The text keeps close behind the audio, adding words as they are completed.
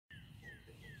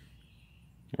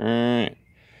Alright,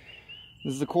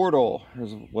 this is a chordle,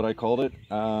 is what I called it.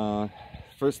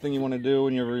 First thing you want to do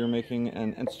whenever you're making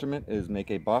an instrument is make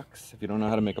a box. If you don't know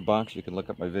how to make a box, you can look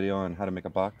up my video on how to make a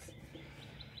box.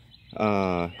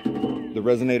 The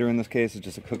resonator in this case is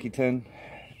just a cookie tin,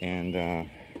 and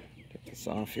take this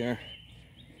off here.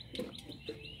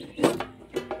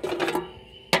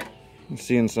 You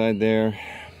see inside there,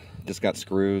 just got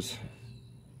screws.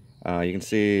 You can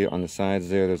see on the sides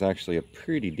there's actually a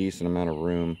pretty decent amount of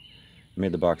room.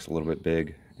 Made the box a little bit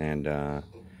big, and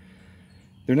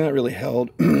they're not really held.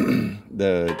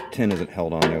 The tin isn't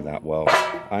held on there that well.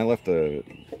 I left the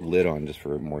lid on just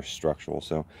for more structural.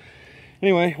 So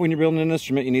anyway, when you're building an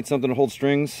instrument, you need something to hold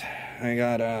strings. I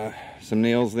got some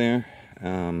nails there.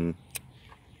 You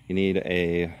need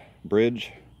a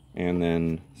bridge and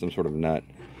then some sort of nut.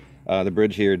 The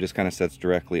bridge here just kind of sets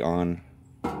directly on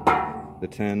the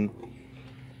tin.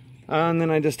 And then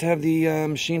I just have the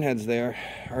machine heads there,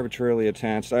 arbitrarily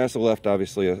attached. I also left,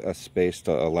 obviously, a space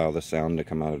to allow the sound to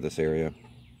come out of this area.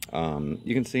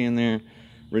 You can see in there,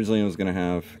 originally I was going to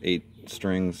have 8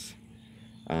 strings.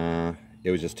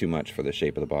 It was just too much for the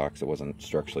shape of the box. It wasn't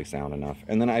structurally sound enough.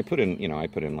 And then I put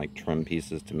in, like trim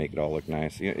pieces to make it all look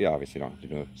nice. You obviously don't have to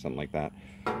do something like that.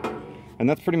 And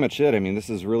that's pretty much it. I mean, this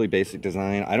is really basic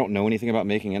design. I don't know anything about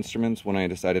making instruments when I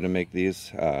decided to make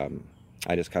these.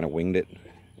 I just kind of winged it.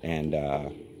 And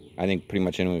I think pretty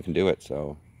much anyone can do it,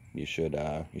 so you should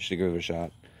give it a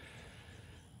shot.